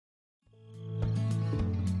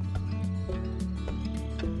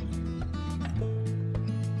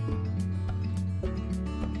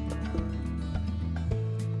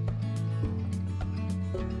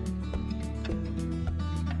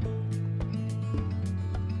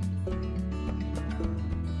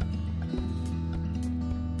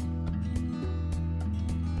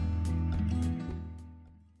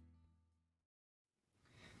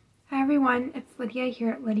everyone, it's Lydia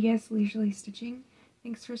here at Lydia's Leisurely Stitching.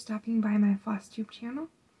 Thanks for stopping by my Flosstube channel.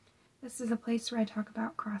 This is a place where I talk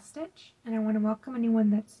about cross stitch, and I want to welcome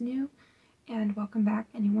anyone that's new and welcome back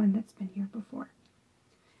anyone that's been here before.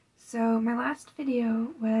 So my last video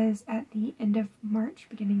was at the end of March,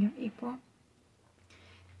 beginning of April,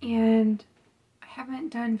 and I haven't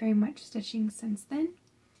done very much stitching since then,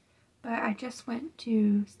 but I just went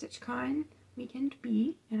to StitchCon Weekend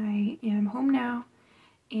B, and I am home now.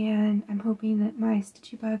 And I'm hoping that my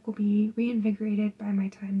stitchy bug will be reinvigorated by my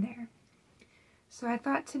time there. So I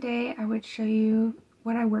thought today I would show you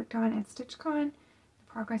what I worked on at StitchCon, the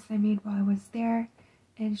progress I made while I was there,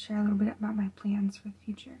 and share a little bit about my plans for the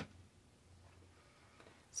future.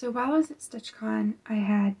 So while I was at StitchCon, I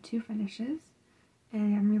had two finishes,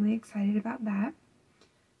 and I'm really excited about that.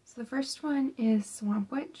 So the first one is Swamp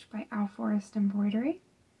Witch by Forest Embroidery.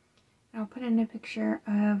 And I'll put in a picture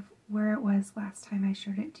of where it was last time I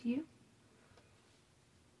showed it to you.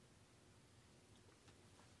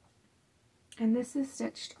 And this is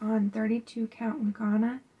stitched on 32 count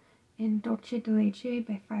Lugana in Dulce de Leche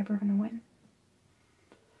by Fiber and Whim.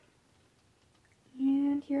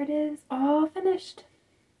 And here it is, all finished.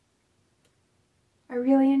 I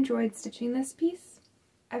really enjoyed stitching this piece.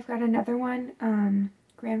 I've got another one,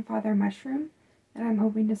 Grandfather Mushroom, that I'm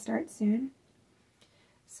hoping to start soon.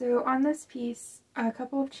 So on this piece, a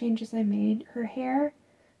couple of changes I made. Her hair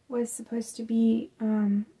was supposed to be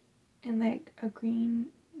in like a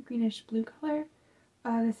greenish blue color,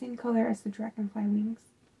 the same color as the dragonfly wings.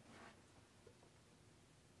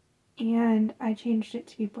 And I changed it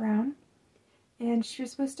to be brown. And she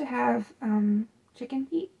was supposed to have chicken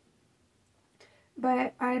feet,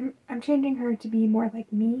 but I'm changing her to be more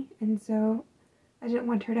like me, and so I didn't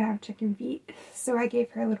want her to have chicken feet, so I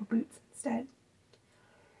gave her little boots instead.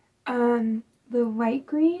 The light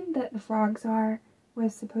green that the frogs are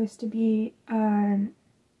was supposed to be an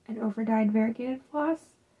overdyed variegated floss,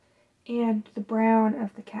 and the brown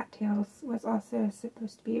of the cattails was also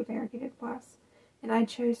supposed to be a variegated floss, and I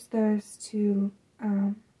chose those two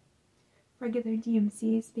regular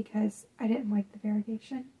DMCs because I didn't like the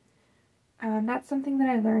variegation. That's something that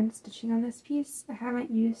I learned stitching on this piece. I haven't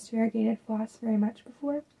used variegated floss very much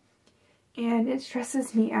before, and it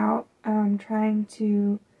stresses me out trying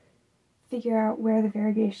to figure out where the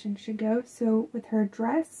variegation should go. So with her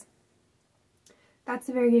dress, that's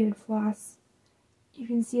a variegated floss. You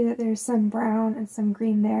can see that there's some brown and some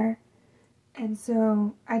green there, and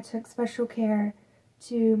so I took special care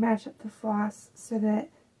to match up the floss so that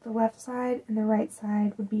the left side and the right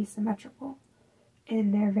side would be symmetrical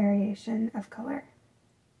in their variation of color.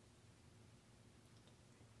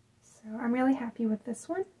 So I'm really happy with this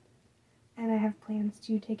one, and I have plans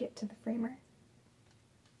to take it to the framer.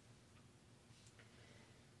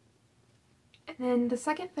 And then the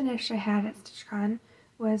second finish I had at StitchCon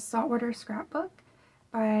was Saltwater Scrapbook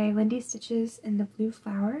by Lindy Stitches in the Blue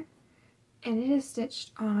Flower, and it is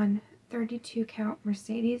stitched on 32 count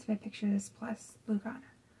Mercedes by Picture This Plus Lugana.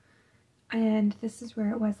 And this is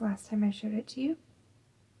where it was last time I showed it to you.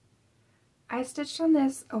 I stitched on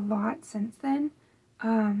this a lot since then.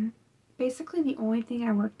 Basically the only thing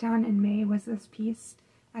I worked on in May was this piece.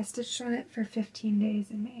 I stitched on it for 15 days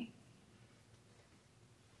in May.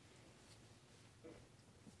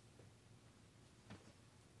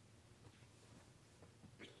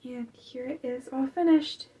 And here it is all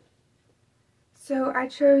finished. So I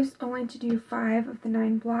chose only to do 5 of the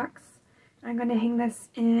 9 blocks. I'm going to hang this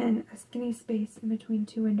in a skinny space in between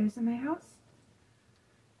 2 windows in my house.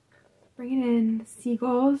 Bringing in the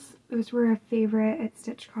seagulls, those were a favorite at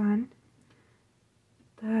StitchCon.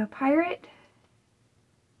 The pirate,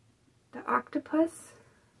 the octopus,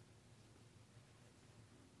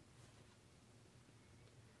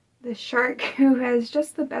 the shark, who has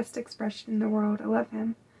just the best expression in the world, I love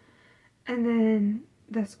him, and then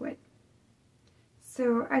the squid.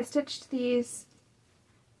 So I stitched these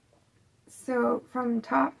so from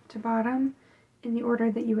top to bottom in the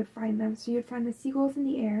order that you would find them. So you would find the seagulls in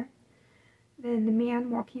the air, then the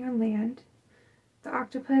man walking on land, the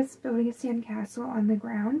octopus building a sandcastle on the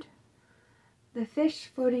ground, the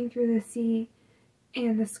fish floating through the sea,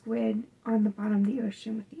 and the squid on the bottom of the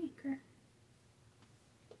ocean with the anchor.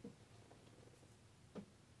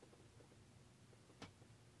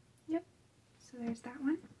 Yep, so there's that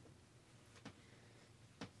one.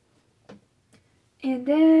 And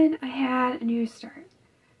then I had a new start.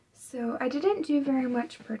 So I didn't do very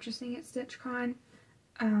much purchasing at StitchCon.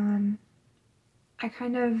 I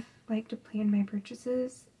kind of like to plan my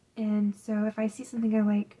purchases, and so if I see something I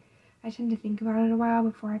like, I tend to think about it a while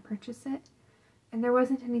before I purchase it. And there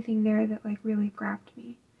wasn't anything there that like really grabbed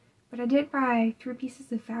me. But I did buy 3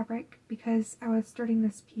 pieces of fabric because I was starting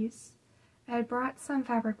this piece. I had brought some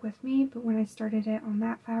fabric with me, but when I started it on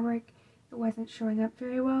that fabric, it wasn't showing up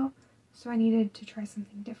very well, so I needed to try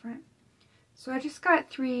something different. So I just got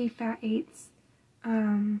 3 fat 8s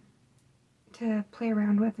to play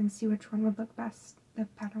around with and see which one would look best, the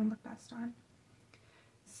pattern would look best on.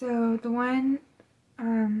 So the one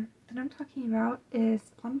that I'm talking about is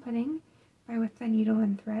Plum Pudding by With the Needle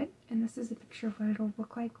and Thread, and this is a picture of what it'll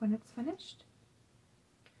look like when it's finished.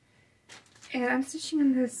 And I'm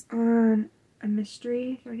stitching this on a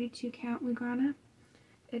mystery 32 count Lugana.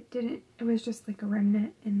 It was just like a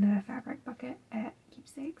remnant in the fabric bucket at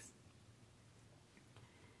Keepsakes.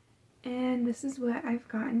 And this is what I've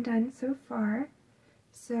gotten done so far.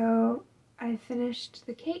 So I finished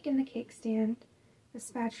the cake in the cake stand, the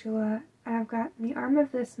spatula. I've got the arm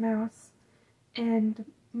of this mouse and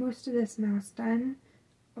most of this mouse done,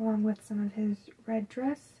 along with some of his red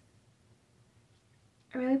dress.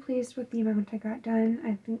 I'm really pleased with the amount I got done.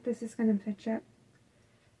 I think this is going to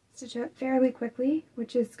stitch up fairly quickly,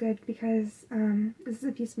 which is good because this is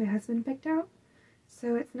a piece my husband picked out.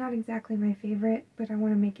 So it's not exactly my favorite, but I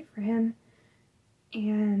want to make it for him.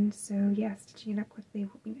 And so yeah, stitching it up quickly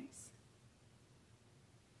will be nice.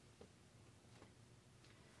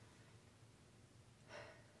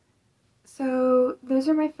 So those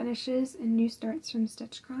are my finishes and new starts from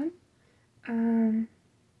StitchCon.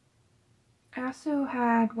 I also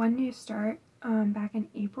had one new start back in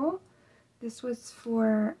April. This was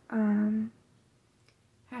for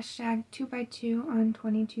hashtag 2x2 on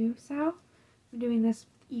 22 Sal. We're doing this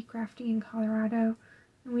e-crafting in Colorado,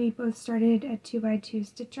 and we both started a 2x2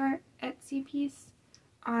 stitch art Etsy piece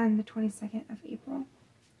on the 22nd of April.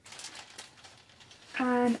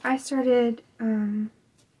 And I started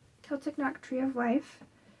Celtic Tree of Life.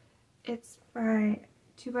 It's by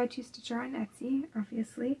 2x2 stitch art on Etsy,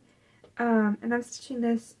 obviously. And I'm stitching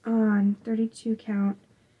this on 32 count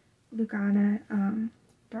Lugana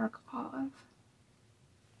dark olive.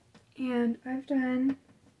 And I've done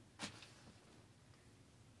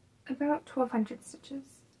about 1,200 stitches.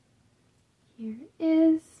 Here it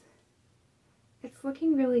is. It's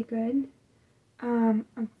looking really good.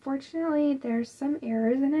 Unfortunately, there's some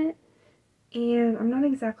errors in it, and I'm not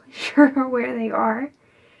exactly sure where they are.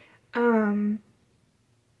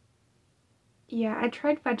 Yeah, I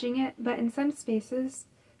tried fudging it, but in some spaces,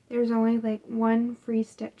 there's only like 1 free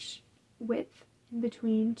stitch width in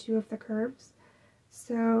between 2 of the curves.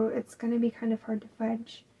 So it's going to be kind of hard to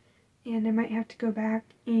fudge, and I might have to go back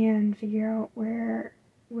and figure out where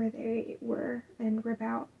they were and rip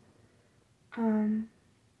out.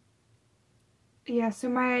 Yeah, so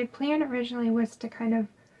my plan originally was to kind of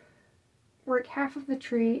work half of the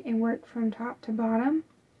tree and work from top to bottom.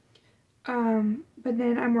 But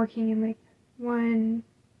then I'm working in like 1,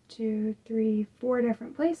 2, 3, 4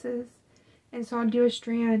 different places. And so I'll do a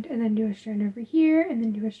strand and then do a strand over here and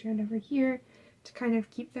then do a strand over here to kind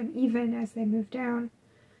of keep them even as they move down.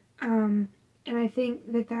 And I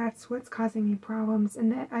think that that's what's causing me problems,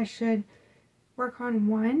 and that I should work on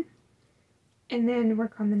one and then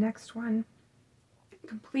work on the next one,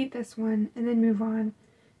 complete this one, and then move on.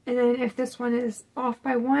 And then if this one is off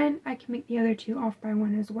by 1, I can make the other 2 off by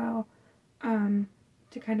 1 as well,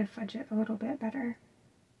 to kind of fudge it a little bit better.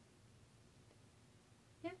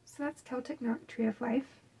 Yep, so that's Celtic Tree of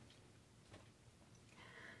Life.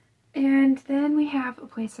 And then we have A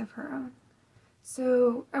Place of Her Own.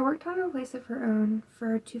 So I worked on A Place of Her Own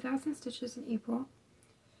for 2,000 stitches in April,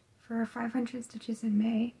 for 500 stitches in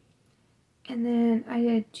May, and then I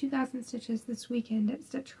did 2,000 stitches this weekend at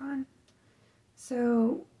StitchCon.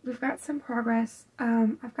 So we've got some progress.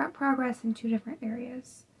 I've got progress in 2 different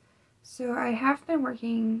areas. So I have been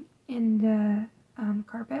working in the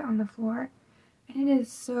carpet on the floor, and it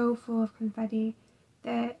is so full of confetti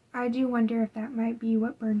that I do wonder if that might be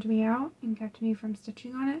what burned me out and kept me from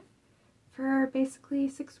stitching on it for basically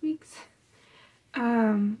 6 weeks.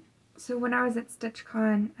 So when I was at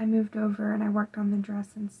StitchCon, I moved over and I worked on the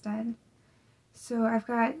dress instead. So I've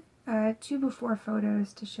got 2 before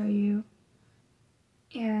photos to show you.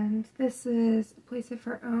 And this is A Place of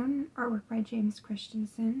Her Own, artwork by James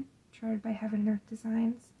Christensen, charted by Heaven and Earth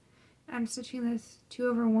Designs. I'm stitching this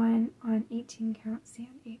 2/1 on 18 count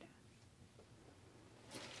sand aida.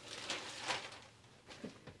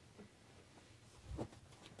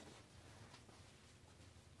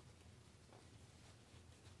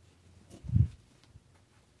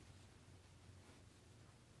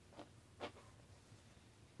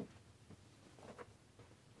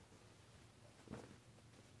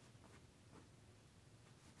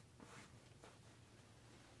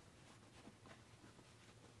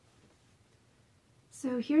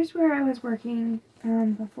 So here's where I was working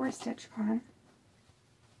before StitchCon,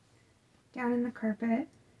 down in the carpet,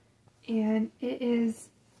 and it is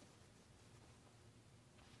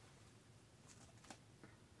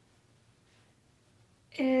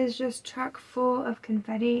just chock full of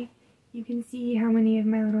confetti. You can see how many of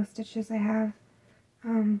my little stitches I have,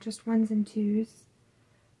 just ones and twos.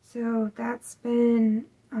 So that's been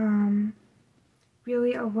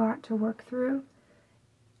really a lot to work through.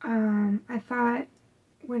 I thought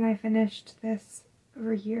when I finished this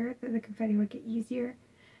over here that the confetti would get easier,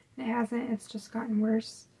 and it hasn't. It's just gotten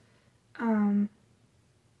worse.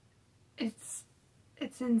 It's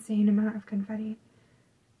an insane amount of confetti.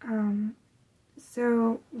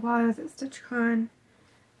 So while I was at StitchCon,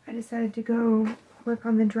 I decided to go work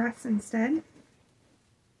on the dress instead.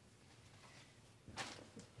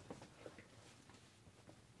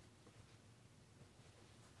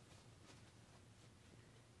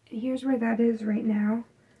 And here's where that is right now.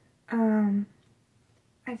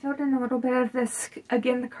 I filled in a little bit of this,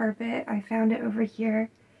 again, the carpet. I found it over here.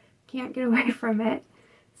 Can't get away from it.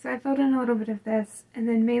 So I filled in a little bit of this, and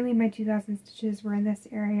then mainly my 2,000 stitches were in this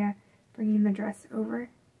area, bringing the dress over.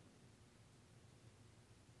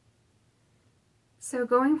 So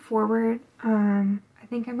going forward, I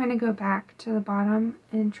think I'm going to go back to the bottom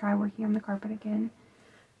and try working on the carpet again.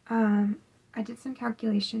 I did some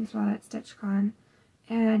calculations while at StitchCon,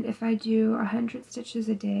 and if I do 100 stitches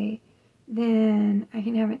a day, then I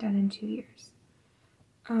can have it done in 2 years.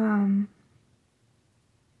 100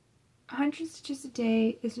 stitches a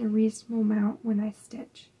day is a reasonable amount when I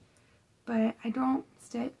stitch, but I don't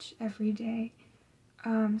stitch every day.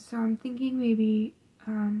 So I'm thinking maybe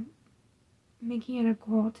making it a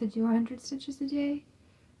goal to do 100 stitches a day,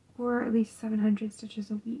 or at least 700 stitches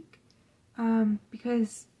a week,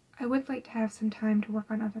 because I would like to have some time to work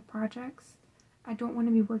on other projects. I don't want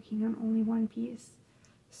to be working on only one piece.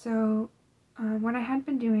 So what I had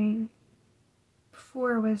been doing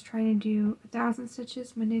before was trying to do 1,000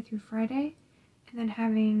 stitches Monday through Friday, and then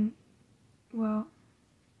having, well,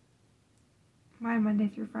 my Monday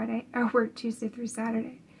through Friday, I work Tuesday through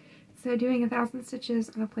Saturday. So doing 1,000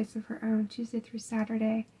 stitches on a place of her own Tuesday through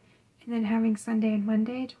Saturday, and then having Sunday and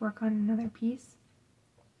Monday to work on another piece.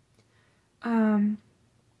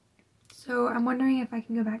 So I'm wondering if I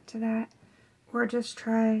can go back to that, or just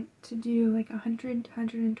try to do like 100 to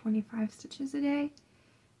 125 stitches a day,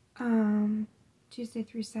 Tuesday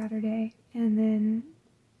through Saturday, and then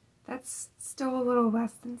that's still a little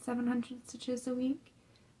less than 700 stitches a week,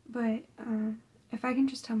 but if I can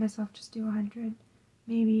just tell myself just do 100,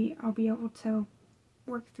 maybe I'll be able to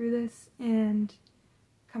work through this and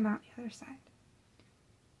come out the other side.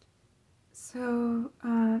 So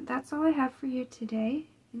that's all I have for you today.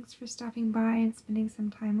 Thanks for stopping by and spending some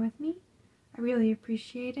time with me. I really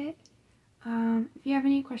appreciate it. If you have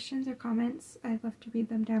any questions or comments, I'd love to read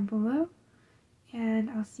them down below. And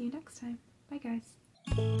I'll see you next time. Bye, guys.